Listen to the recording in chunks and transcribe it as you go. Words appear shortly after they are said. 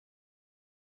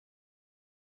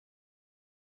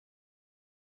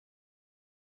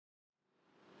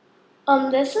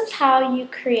This is how you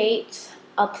create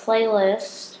a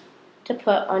playlist to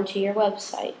put onto your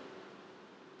website.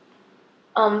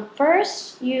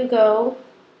 First, you go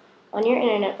on your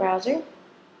internet browser,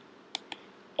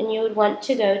 and you would want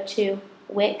to go to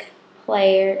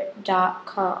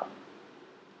wicplayer.com.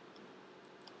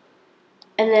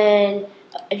 And then,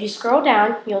 if you scroll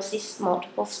down, you'll see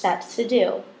multiple steps to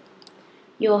do.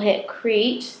 You'll hit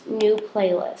Create New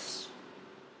Playlist.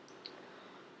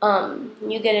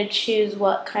 You get to choose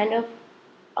what kind of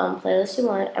playlist you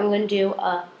want. I'm going to do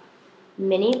a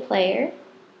mini player,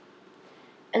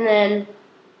 and then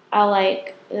I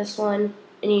like this one,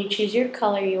 and you choose your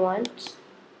color you want,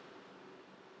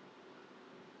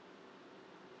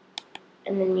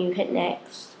 and then you hit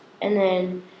next. And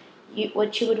then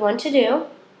what you would want to do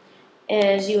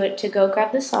is to go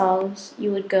grab the songs.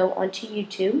 You would go onto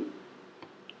YouTube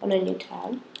on a new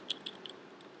tab,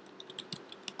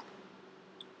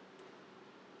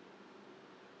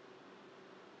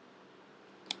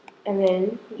 and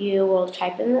then you will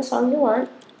type in the song you want.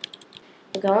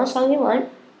 You go on the song you want,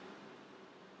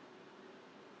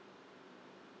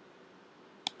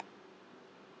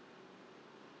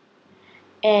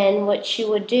 and what you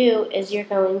would do is you're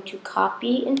going to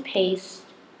copy and paste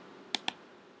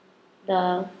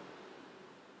the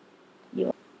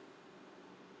URL.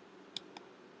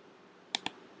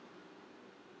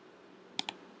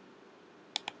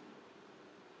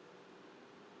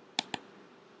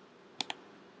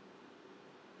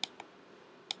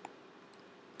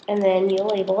 And then you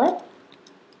label it.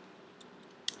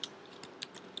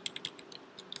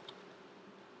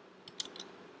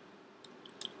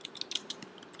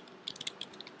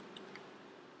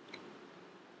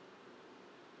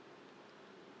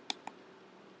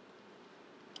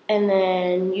 And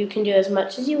then you can do as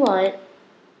much as you want.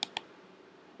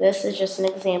 This is just an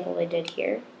example I did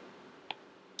here.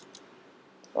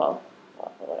 Well,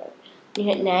 whatever. You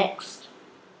hit next.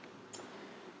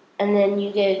 And then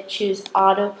you get to choose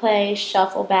autoplay,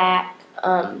 shuffle back.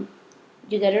 You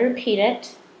get to repeat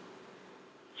it,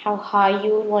 how high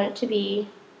you would want it to be,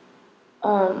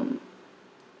 and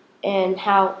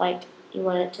how you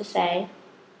want it to say.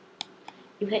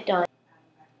 You hit done.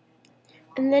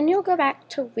 And then you'll go back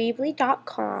to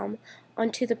Weebly.com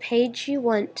onto the page you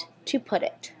want to put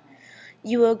it.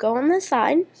 You will go on the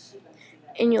side,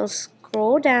 and you'll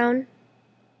scroll down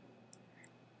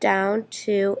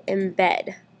to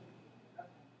Embed.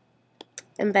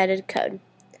 Embedded code.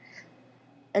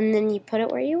 And then you put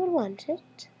it where you would want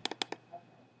it.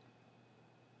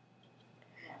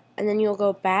 And then you'll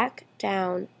go back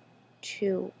down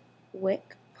to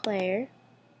Wick Player,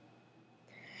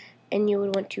 and you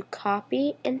would want to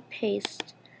copy and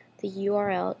paste the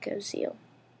URL it gives you.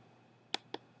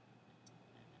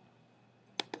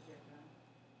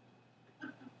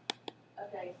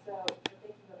 Okay, so if they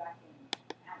can go back and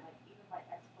add, even if I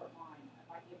export mine,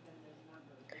 if I give them those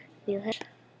numbers, You hit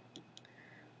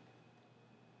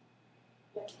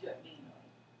you have to do it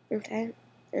manually. okay,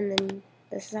 and then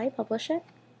this is how you publish it.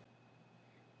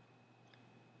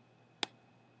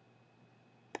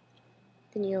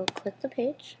 Then you'll click the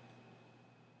page,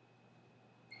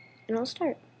 and it'll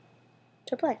start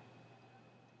to play.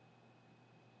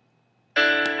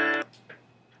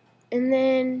 And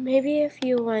then maybe if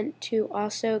you want to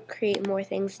also create more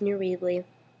things in your Weebly,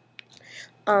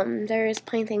 there's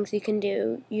plenty of things you can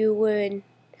do.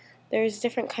 There's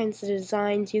different kinds of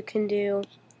designs you can do,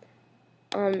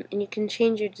 and you can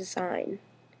change your design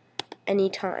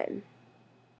anytime.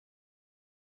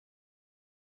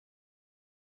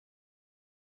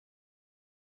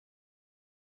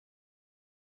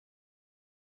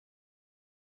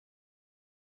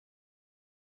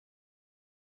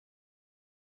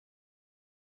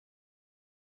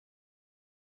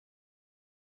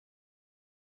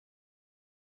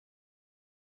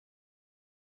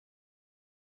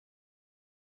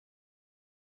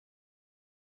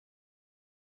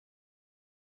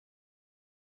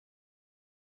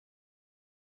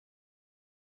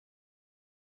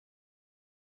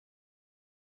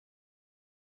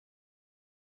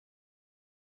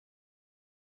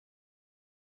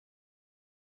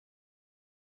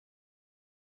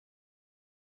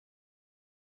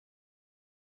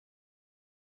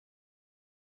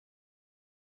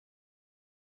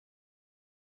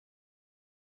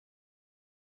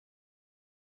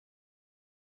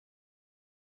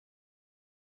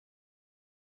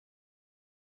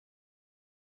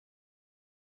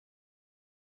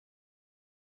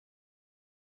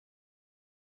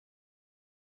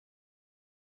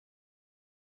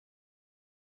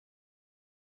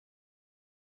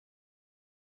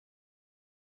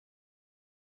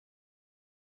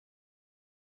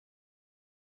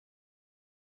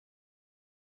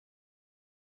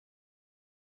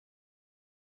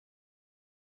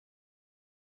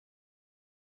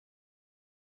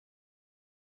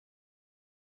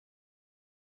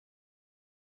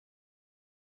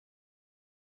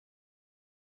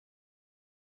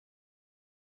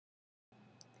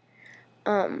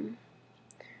 You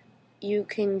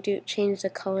can change the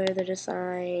color of the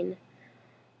design,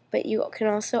 but you can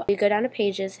also go down to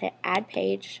pages, hit add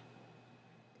page,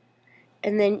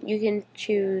 and then you can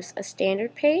choose a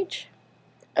standard page,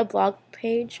 a blog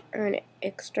page, or an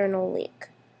external link.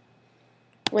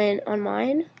 When on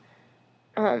mine,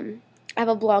 I have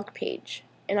a blog page,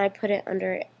 and I put it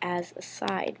under it as a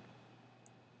side.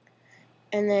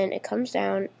 And then it comes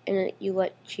down, and you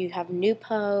have new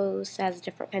posts, has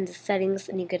different kinds of settings,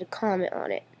 and you get a comment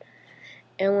on it.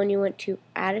 And when you want to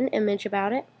add an image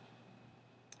about it,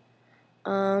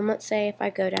 let's say if I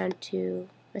go down to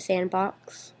my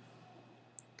sandbox,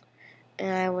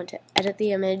 and I want to edit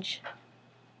the image,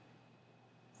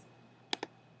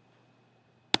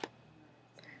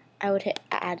 I would hit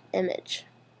add image.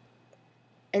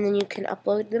 And then you can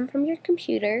upload them from your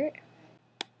computer.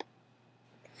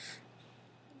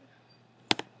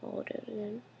 Hold it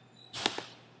in.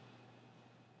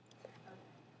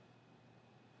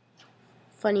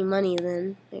 Funny money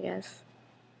then, I guess.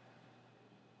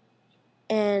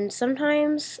 And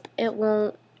sometimes it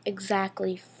won't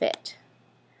exactly fit,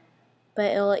 but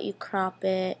it'll let you crop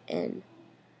it, and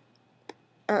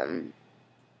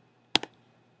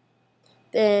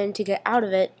then to get out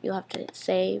of it, you'll have to hit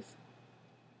save.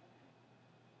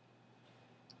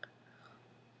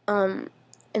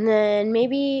 And then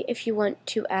maybe if you want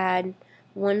to add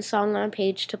one song on a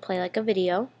page to play like a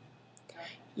video,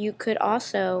 you could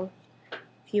also,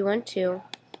 if you want to,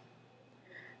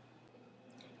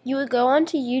 you would go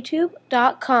onto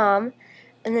youtube.com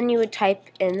and then you would type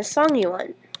in the song you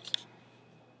want.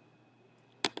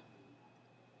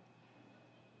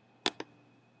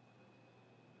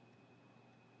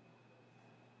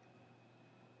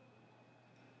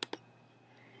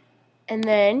 And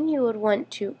then you would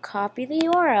want to copy the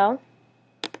URL,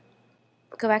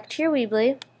 go back to your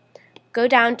Weebly, go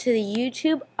down to the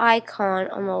YouTube icon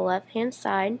on the left hand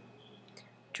side,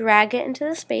 drag it into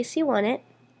the space you want it,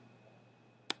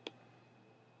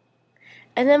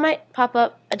 and then might pop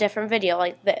up a different video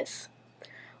like this.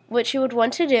 What you would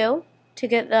want to do to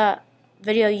get the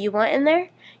video you want in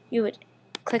there, you would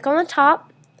click on the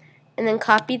top and then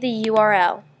copy the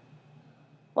URL.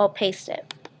 Well, paste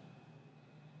it.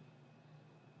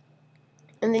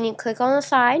 And then you click on the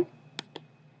side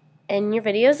and your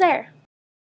video's there.